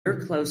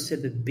close to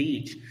the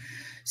beach.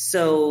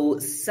 So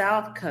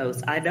South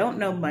Coast, I don't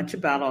know much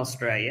about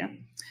Australia.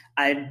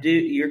 I do.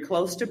 You're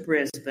close to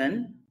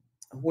Brisbane.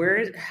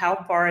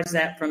 How far is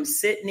that from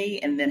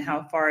Sydney? And then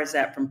how far is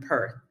that from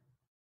Perth?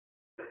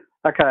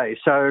 Okay,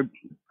 so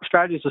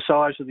Australia's the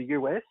size of the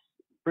US.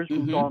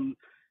 Brisbane's on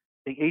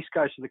the east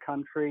coast of the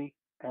country,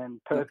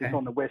 and Perth is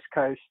on the west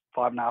coast,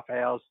 5.5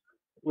 hours.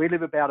 We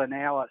live about an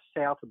hour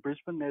south of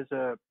Brisbane. There's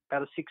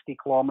about 60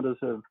 kilometres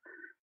of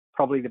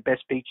probably the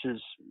best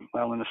beaches,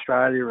 well, in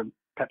Australia and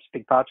perhaps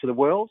big parts of the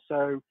world.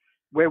 So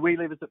where we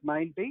live is at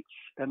Main Beach,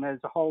 and there's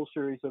a whole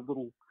series of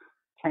little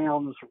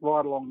towns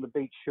right along the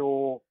beach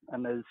shore,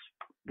 and there's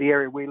the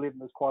area we live in,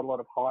 there's quite a lot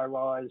of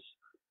high-rise,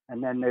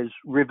 and then there's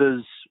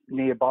rivers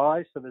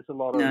nearby, so there's a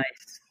lot of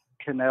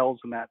canals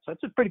and that. So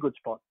it's a pretty good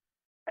spot.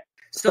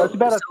 So it's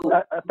about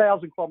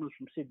 1,000 kilometres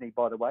from Sydney,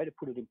 by the way, to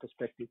put it in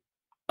perspective.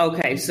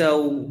 Okay,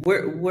 so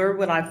where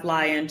would I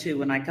fly into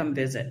when I come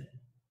visit?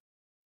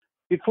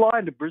 You'd fly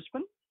into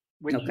Brisbane,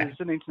 which is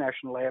an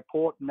international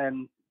airport, and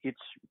then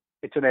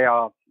it's an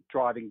hour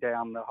driving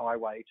down the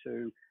highway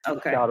to the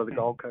start of the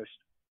Gold Coast.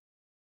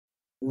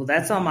 Well,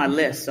 that's on my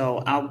list,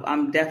 so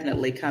I'm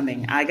definitely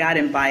coming. I got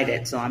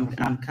invited, so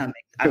I'm coming.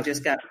 I've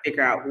just got to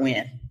figure out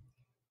when.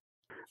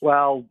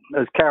 Well,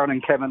 as Karen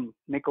and Kevin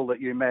Nickel that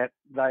you met,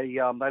 they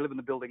live in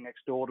the building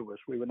next door to us.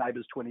 We were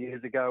neighbours 20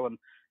 years ago, and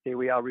here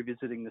we are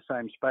revisiting the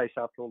same space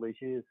after all these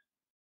years.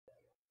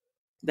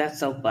 That's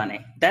so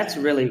funny. That's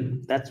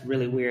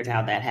really weird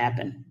how that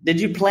happened. Did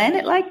you plan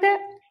it like that?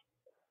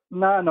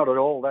 No, not at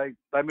all.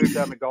 They moved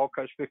down the Gold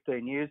Coast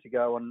 15 years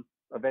ago, and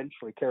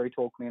eventually Kerry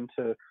talked me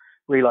into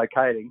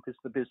relocating because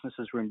the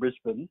businesses were in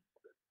Brisbane.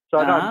 So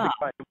I know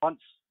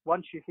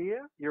once you're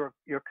here, you're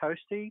a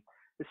coastie.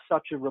 It's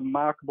such a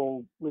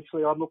remarkable.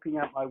 Literally, I'm looking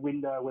out my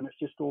window and it's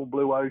just all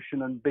blue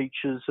ocean and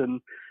beaches,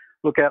 and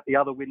look out the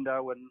other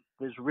window and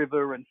there's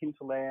river and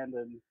hinterland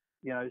and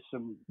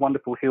some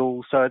wonderful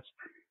hills. So it's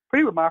a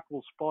pretty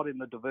remarkable spot in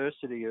the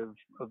diversity of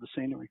the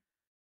scenery.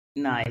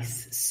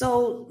 Nice.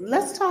 So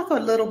let's talk a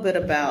little bit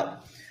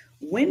about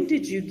when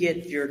did you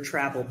get your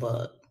travel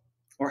bug,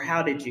 or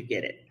how did you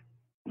get it?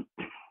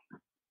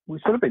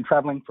 We've sort of been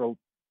traveling for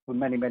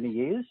many, many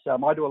years.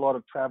 I do a lot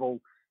of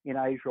travel in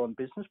Asia on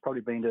business,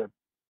 probably been to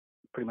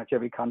pretty much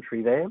every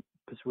country there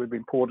because we've been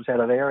importers out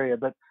of the area.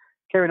 But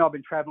Kerry and I have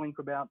been traveling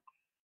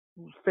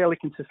fairly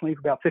consistently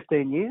for about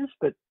 15 years.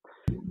 But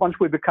once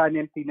we became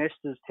empty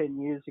nesters 10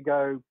 years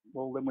ago,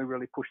 well, then we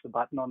really pushed the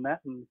button on that,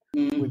 and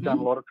we've done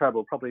a lot of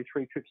travel, probably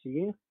 3 trips a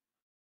year.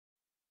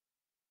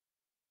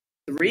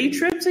 3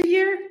 trips a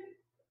year?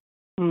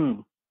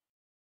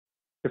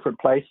 Different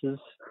places.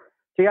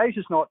 See,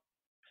 Asia's not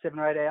 7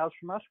 or 8 hours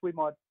from us. We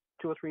might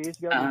 2 or 3 years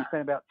ago, we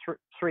spent about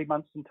 3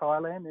 months in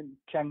Thailand, in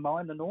Chiang Mai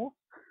in the north.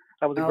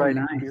 That was a great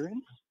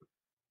experience.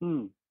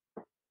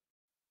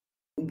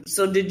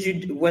 So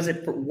was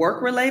it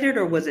work related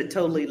or was it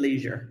totally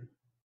leisure?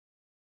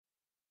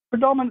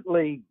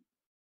 Predominantly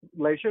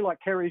leisure. Like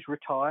Kerry's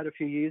retired a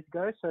few years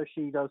ago, so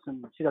she does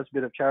a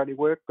bit of charity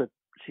work, but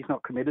she's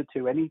not committed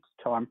to any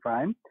time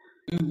frame.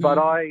 But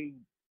I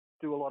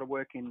do a lot of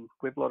work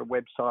with a lot of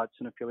websites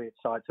and affiliate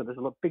sites. So there's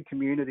a big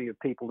community of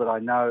people that I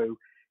know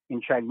in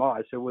Chiang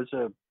Mai. So it was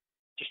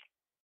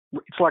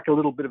it's like a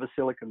little bit of a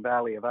Silicon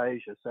Valley of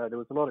Asia. So there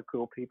was a lot of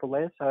cool people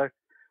there. So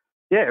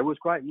yeah, it was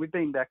great. We've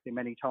been back there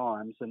many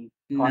times, and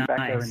I'm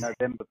back there in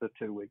November for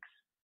 2 weeks.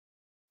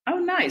 Oh,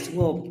 nice.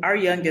 Well, our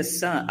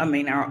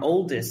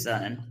oldest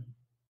son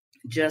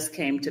just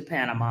came to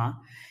Panama,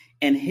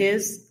 and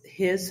his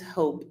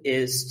hope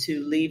is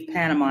to leave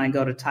Panama and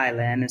go to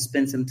Thailand and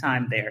spend some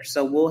time there.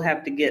 So we'll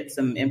have to get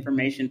some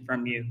information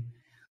from you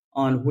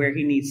on where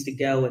he needs to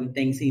go and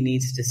things he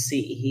needs to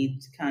see.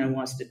 He kind of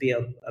wants to be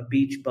a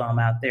beach bum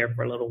out there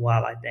for a little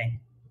while, I think.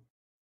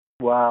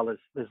 Well,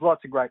 there's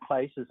lots of great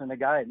places, and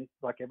again, it's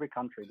like every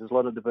country. There's a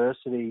lot of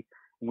diversity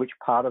in which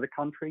part of the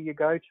country you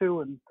go to,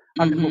 and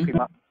I can hook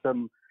him up with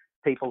some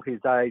people his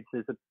age.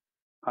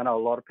 I know a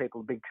lot of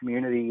people, a big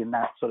community in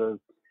that sort of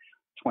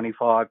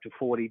 25 to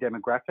 40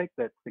 demographic.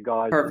 That's the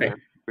guys that are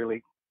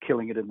really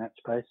killing it in that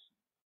space.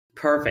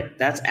 Perfect.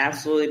 That's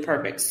absolutely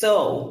perfect.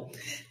 So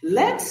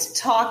let's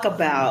talk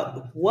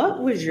about,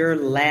 what was your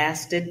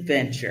last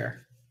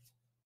adventure?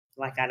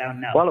 Like, I don't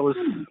know. Well, it was,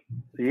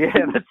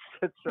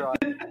 that's right.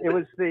 It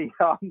was the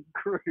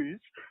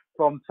cruise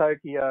from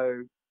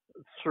Tokyo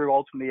through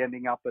ultimately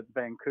ending up at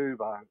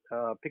Vancouver.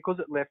 Because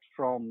it left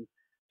from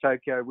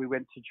Tokyo, we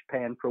went to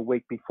Japan for a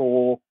week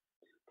before.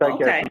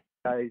 Tokyo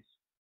for 2 days,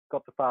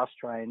 got the fast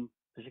train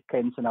to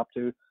Shenzhen up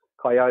to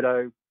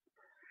Kyoto,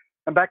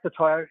 and back to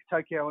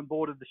Tokyo and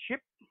boarded the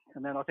ship.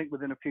 And then I think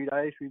within a few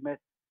days we met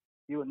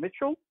you and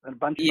Mitchell and a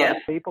bunch of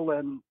other people,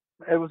 and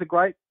it was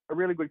a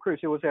really good cruise.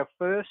 It was our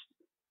first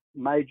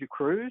major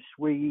cruise.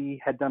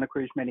 We had done a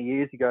cruise many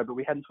years ago, but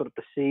we hadn't sort of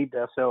perceived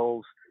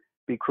ourselves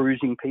be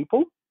cruising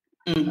people.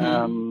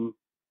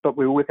 But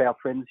we were with our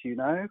friends,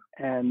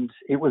 and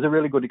it was a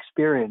really good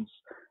experience.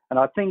 And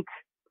I think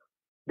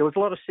there was a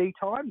lot of sea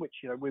time, which,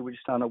 we were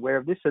just unaware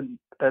of this, and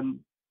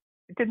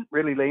it didn't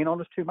really lean on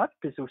us too much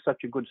because there was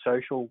such a good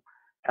social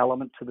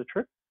element to the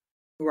trip.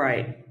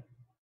 Right.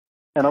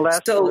 And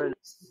Alaska So, is.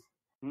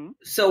 Hmm?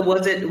 so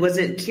was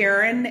it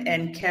Karen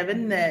and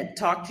Kevin that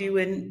talked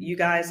you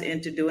guys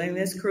into doing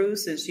this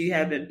cruise, since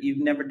you've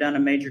never done a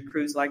major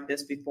cruise like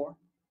this before?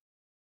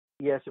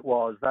 Yes, it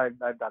was. They've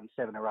done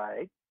 7 or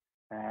 8,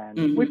 and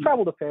we've Mm-hmm.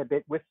 travelled a fair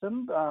bit with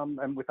them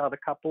and with other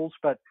couples,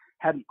 but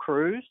hadn't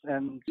cruised.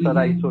 And so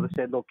they sort Mm-hmm. of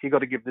said, "Look, you got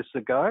to give this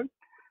a go,"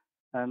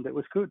 and it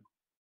was good.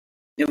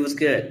 It was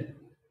good.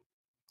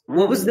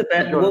 What was the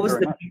best? Enjoyed it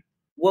very much.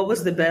 What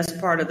was the best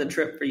part of the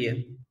trip for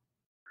you?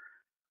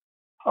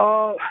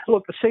 Oh,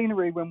 look, the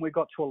scenery when we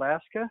got to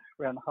Alaska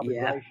around the Hubbard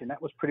Yeah. Glacier,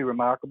 that was pretty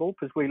remarkable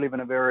because we live in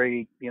a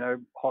very,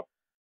 hot,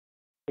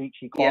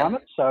 beachy Yep.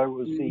 climate, so it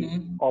was the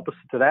Mm-hmm.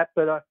 opposite to that.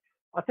 But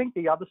I think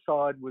the other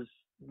side was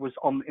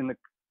on in the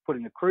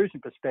putting the cruise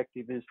in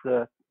perspective is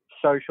the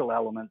social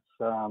elements,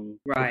 the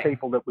Right.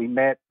 people that we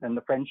met and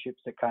the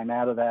friendships that came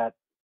out of that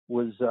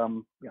was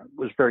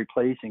very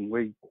pleasing.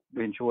 We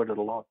enjoyed it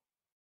a lot.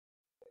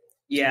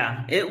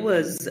 Yeah, it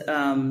was.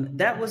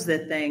 That was the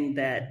thing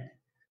that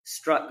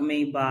struck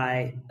me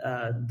by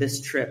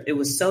this trip. It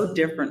was so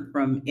different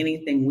from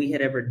anything we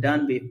had ever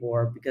done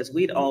before, because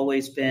we'd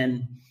always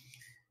been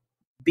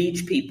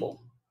beach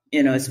people,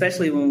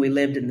 especially when we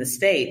lived in the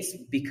States.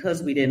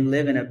 Because we didn't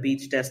live in a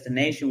beach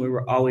destination, we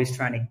were always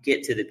trying to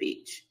get to the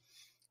beach.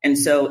 And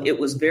so it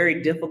was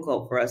very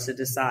difficult for us to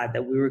decide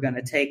that we were going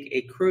to take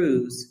a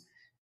cruise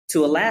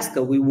to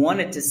Alaska. We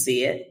wanted to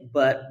see it,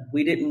 but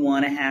we didn't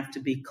want to have to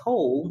be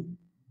cold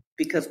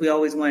because we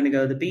always wanted to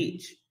go to the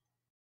beach.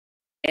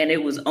 And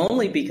it was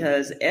only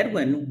because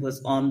Edwin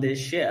was on this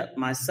ship,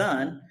 my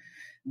son,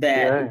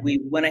 Yeah. that we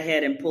went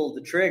ahead and pulled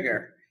the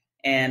trigger.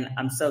 And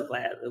I'm so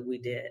glad that we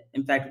did.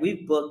 In fact,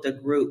 we've booked a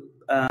group.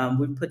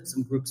 We've put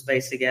some group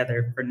space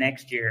together for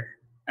next year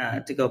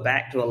to go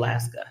back to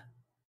Alaska,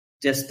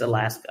 just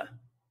Alaska.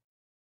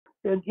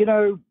 And,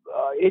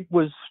 it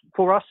was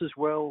for us as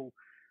well.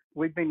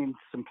 We've been in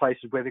some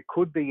places where it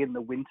could be in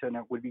the winter and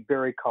it would be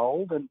very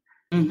cold, and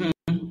Hmm.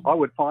 I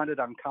would find it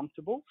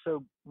uncomfortable.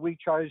 So we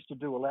chose to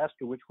do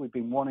Alaska, which we've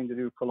been wanting to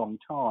do for a long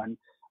time.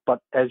 But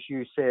as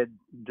you said,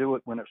 do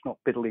it when it's not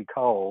bitterly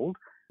cold,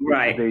 which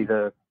would be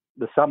Right.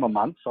 the summer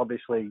months.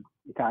 Obviously,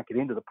 you can't get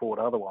into the port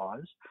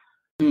otherwise.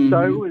 So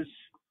Hmm.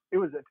 it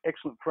was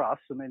excellent for us.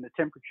 I mean, the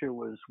temperature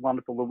was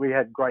wonderful. We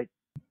had great.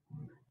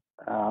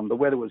 The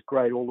weather was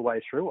great all the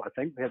way through. I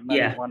think we had maybe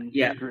Yeah. one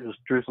Yeah.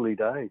 drizzly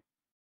day.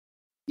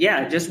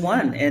 Yeah. Just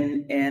one.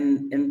 And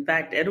in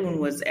fact, Edwin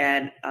was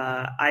at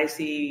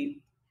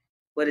icy.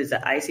 What is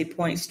it? Icy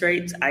Point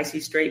Straits,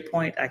 Icy Strait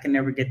Point. I can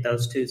never get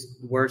those two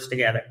words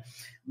together.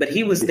 But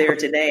he was there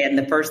today, and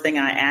the first thing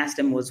I asked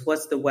him was,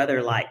 "What's the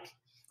weather like?"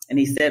 And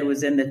he said it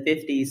was in the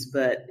 50s,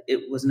 but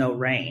it was no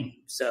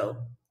rain. So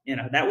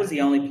that was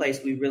the only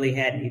place we really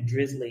had any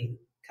drizzly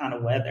kind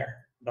of weather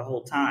the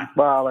whole time.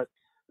 Well,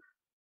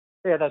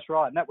 yeah, that's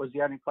right. And that was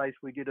the only place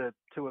we did a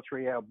 2 or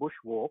 3 hour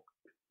bushwalk.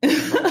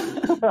 It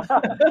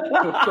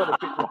got a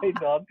bit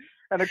rained on.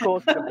 And of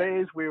course, the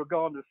bears we were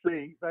going to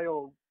see, they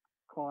all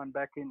climbed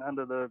back in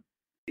under the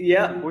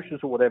Yeah. bushes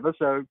or whatever.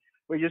 So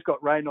we just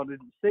got rained on,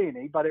 didn't see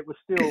any, but it was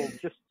still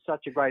just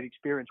such a great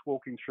experience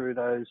walking through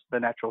the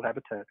natural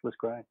habitat. It was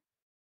great.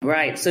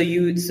 Right. So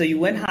you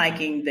went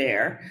hiking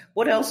there.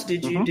 What else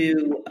did you Hmm.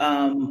 do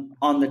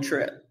on the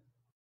trip?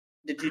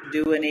 Did you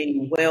do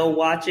any whale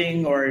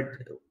watching, or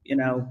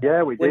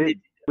Yeah, we what did.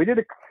 did? We did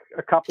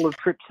a couple of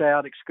trips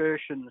out,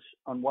 excursions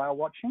on whale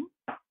watching.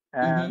 Hmm.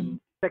 And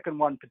second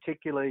one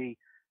particularly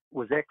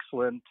was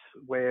excellent,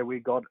 where we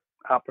got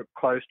up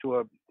close to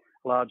a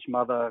large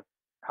mother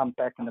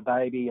humpback and a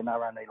baby, and they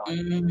were only like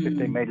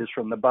 15 Mm. metres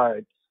from the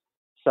boat.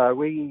 So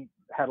we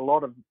had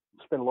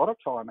spent a lot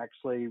of time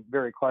actually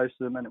very close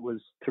to them, and it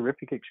was a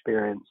terrific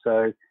experience.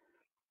 So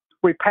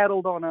we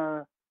paddled on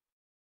a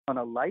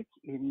lake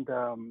in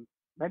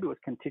maybe it was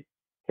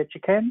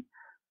Ketchikan,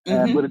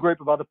 and with a Hmm.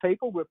 group of other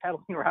people. We're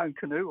paddling our own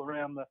canoe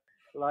around the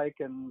lake,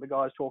 and the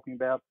guys talking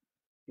about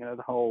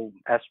the whole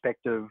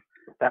aspect of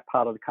that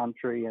part of the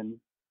country, and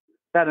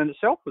that in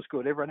itself was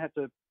good. Everyone had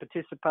to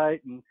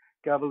participate and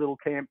go have a little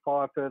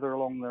campfire further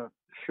along the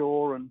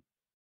shore, and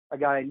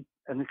again,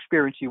 an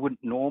experience you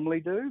wouldn't normally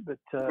do, but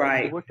it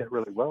Right. worked out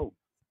really well.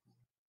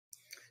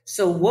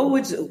 So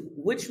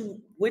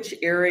which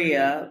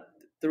area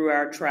through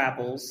our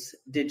travels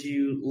did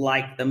you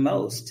like the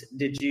most?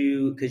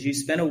 Because you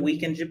spent a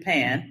week in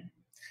Japan.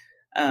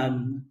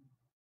 Um,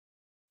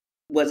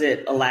 was it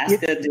Yeah,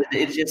 Alaska? Did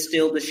it just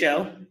steal the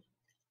show?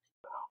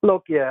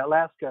 look, yeah,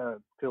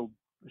 Alaska filled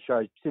the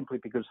show simply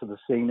because of the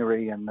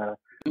scenery, and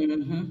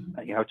Hmm.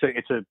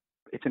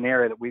 it's an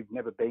area that we've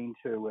never been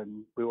to,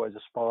 and we always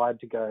aspired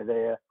to go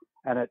there,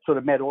 and it sort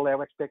of met all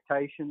our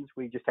expectations.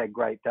 We just had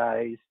great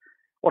days.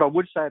 What I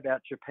would say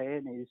about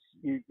Japan is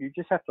you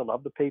just have to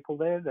love the people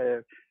there.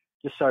 They're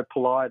just so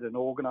polite and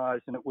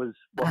organised, and it was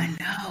I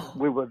know.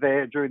 we were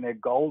there during their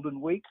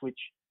Golden Week, which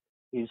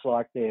is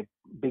like their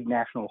big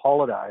national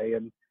holiday,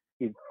 and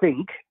you'd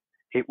think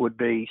it would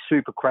be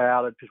super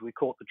crowded because we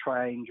caught the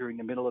train during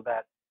the middle of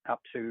that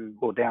up to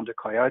or down to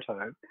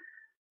Kyoto.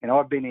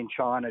 I've been in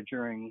China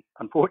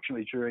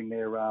unfortunately during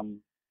their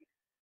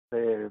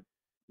their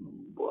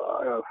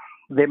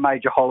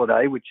major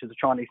holiday, which is the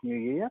Chinese New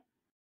Year,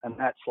 and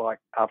that's like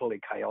utterly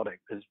chaotic.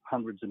 There's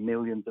hundreds of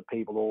millions of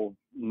people all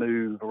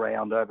move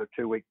around over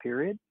a 2-week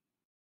period.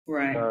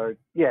 Right. So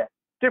yeah,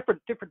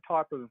 different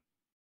type of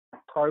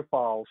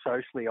profile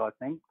socially, I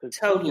think.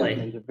 Totally.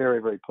 Japanese are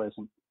very, very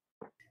pleasant.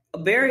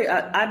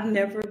 I've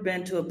never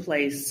been to a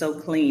place so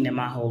clean in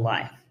my whole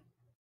life.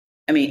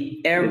 I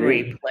mean,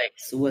 every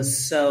place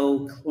was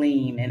so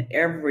clean and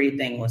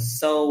everything was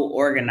so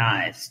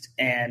organized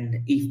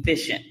and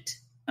efficient.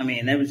 I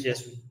mean, it was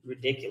just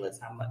ridiculous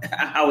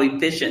how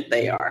efficient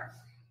they are.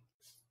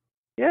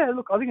 Yeah,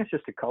 look, I think it's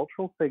just a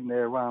cultural thing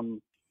there.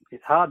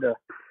 It's hard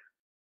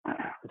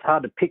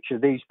to picture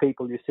these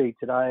people you see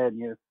today, and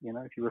you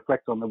know, if you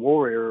reflect on the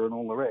war era and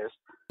all the rest,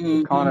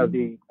 it's kind of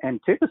the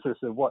antithesis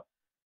of what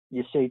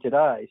you see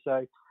today.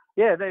 So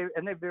yeah, they're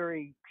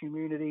very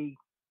community,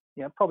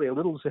 you know, probably a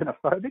little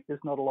xenophobic.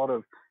 There's not a lot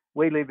of,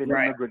 we live in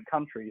an immigrant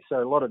country,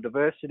 so a lot of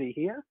diversity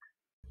here,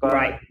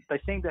 but they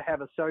seem to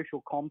have a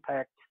social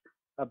compact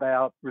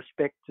about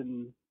respect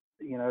and,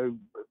 you know,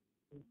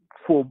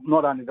 for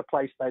not only the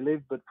place they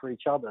live, but for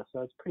each other.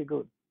 So it's pretty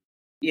good.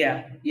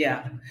 Yeah,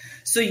 yeah.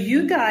 So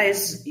you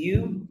guys,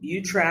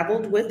 you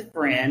traveled with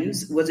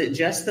friends. Was it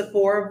just the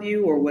 4 of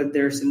you, or was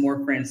there some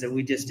more friends that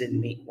we just didn't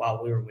meet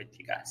while we were with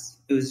you guys?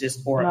 It was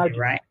just 4 of you,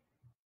 right?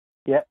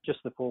 Yeah,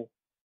 just the 4.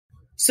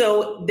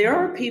 So there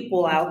are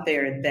people out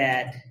there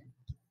that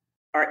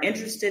are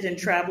interested in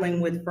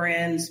traveling with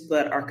friends,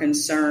 but are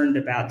concerned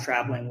about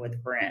traveling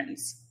with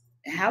friends.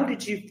 How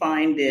did you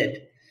find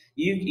it?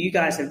 You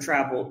guys have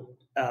traveled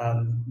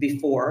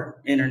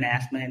before,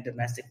 internationally and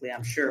domestically,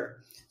 I'm sure.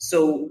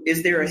 So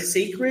is there a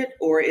secret,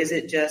 or is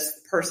it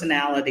just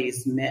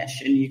personalities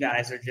mesh and you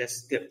guys are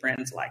just good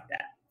friends like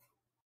that?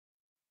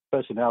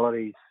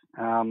 Personalities.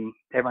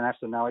 Everyone has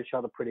to know each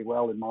other pretty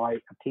well, in my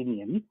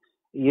opinion.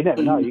 You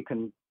never know. You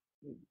can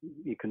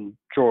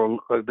draw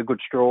the good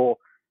straw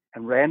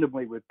and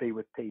randomly be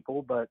with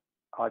people, but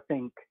I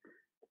think,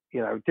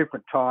 you know,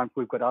 different times.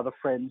 We've got other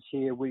friends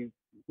here. We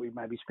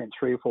maybe spent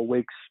 3 or 4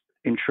 weeks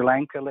in Sri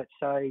Lanka, let's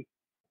say.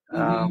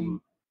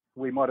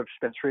 We might have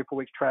spent 3 or 4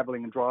 weeks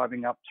traveling and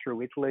driving up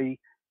through Italy.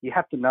 You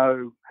have to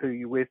know who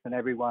you're with, and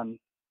everyone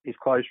is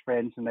close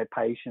friends and they're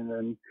patient,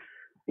 and,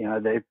 you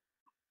know,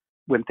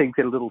 when things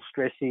get a little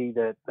stressy,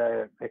 that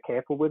they're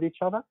careful with each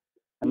other.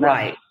 And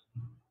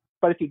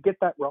but if you get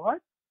that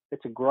right,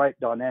 it's a great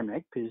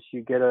dynamic, because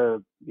you get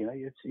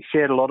you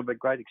shared a lot of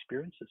great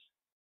experiences.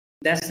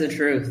 That's the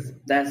truth.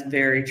 That's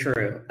very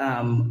true.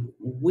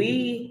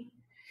 We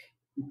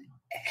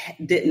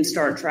didn't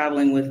start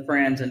traveling with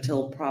friends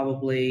until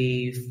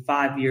probably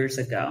 5 years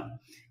ago.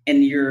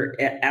 And you're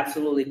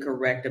absolutely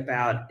correct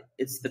about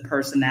it's the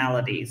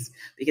personalities,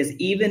 because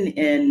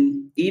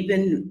even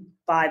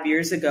 5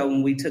 years ago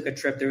when we took a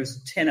trip, there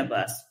was 10 of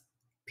us,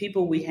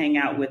 people we hang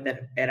out with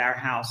at our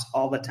house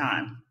all the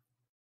time.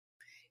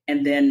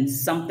 And then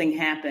something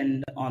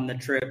happened on the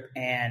trip,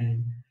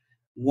 and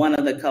one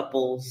of the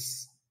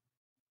couples,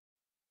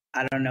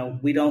 I don't know,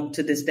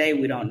 to this day,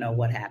 we don't know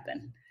what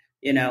happened,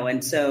 you know,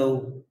 and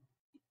so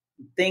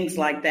things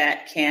like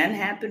that can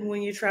happen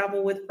when you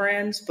travel with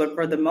friends. But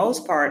for the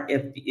most part,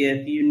 if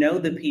you know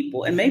the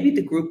people, and maybe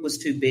the group was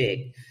too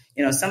big,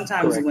 you know,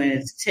 sometimes when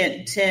it's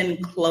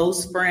 10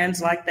 close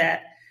friends like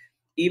that,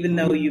 even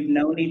though you've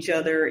known each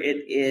other,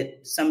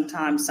 it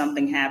sometimes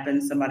something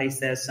happens, somebody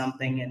says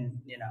something,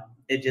 and, you know,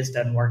 it just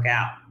doesn't work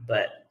out.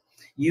 But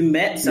you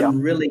met some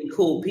really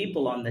cool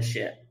people on the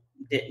ship,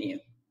 didn't you?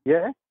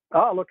 Yeah.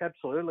 Oh, look,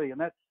 absolutely. And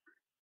that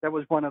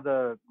was one of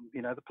the,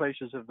 you know, the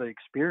pleasures of the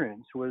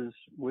experience was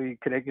we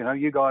connect, you know,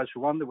 you guys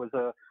were one, there was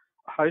a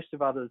host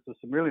of others. There's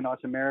some really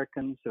nice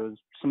Americans. There was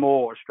some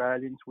more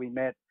Australians we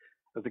met.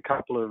 There's a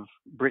couple of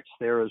Brits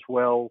there as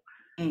well.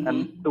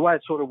 And the way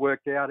it sort of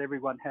worked out,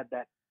 everyone had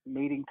that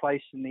meeting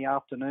place in the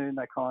afternoon.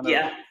 They kind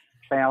of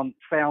found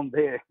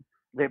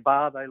their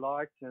bar they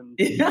liked, and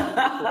sort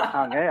of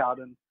hung out.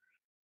 And,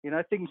 you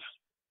know, things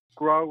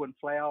grow and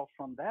flower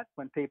from that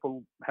when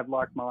people have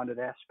like-minded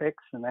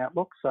aspects and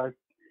outlooks. So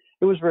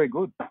it was very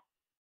good.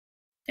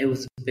 It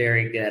was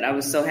very good. I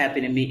was so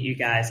happy to meet you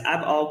guys.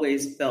 I've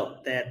always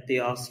felt that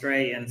the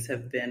Australians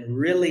have been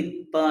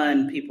really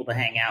fun people to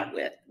hang out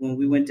with. When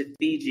we went to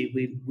Fiji,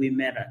 we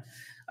met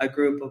a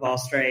group of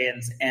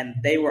Australians, and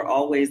they were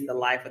always the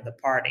life of the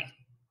party.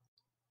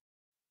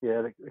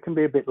 Yeah, they can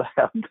be a bit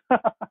loud.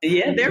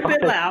 Yeah, they're a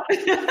bit loud.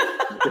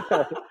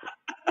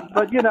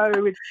 But, you know,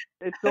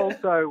 it's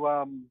also,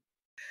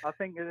 I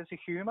think there's a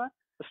humour.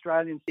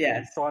 Australians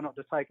try not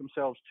to take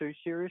themselves too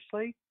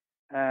seriously.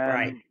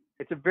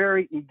 It's a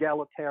very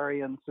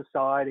egalitarian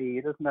society.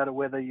 It doesn't matter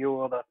whether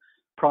you're the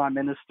Prime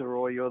Minister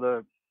or you're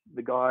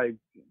the guy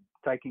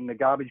taking the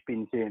garbage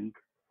bins in.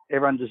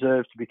 Everyone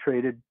deserves to be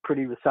treated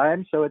pretty the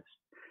same. So it's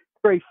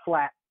very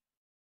flat,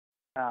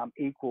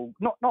 equal.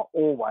 Not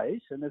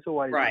always, and there's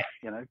always,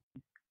 you know,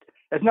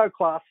 there's no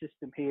class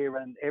system here,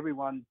 and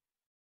everyone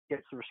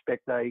gets the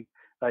respect they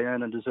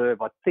earn and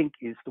deserve, I think,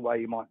 is the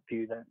way you might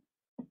view that.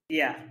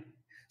 Yeah.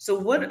 So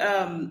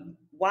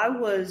why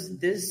was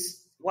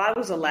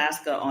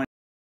Alaska on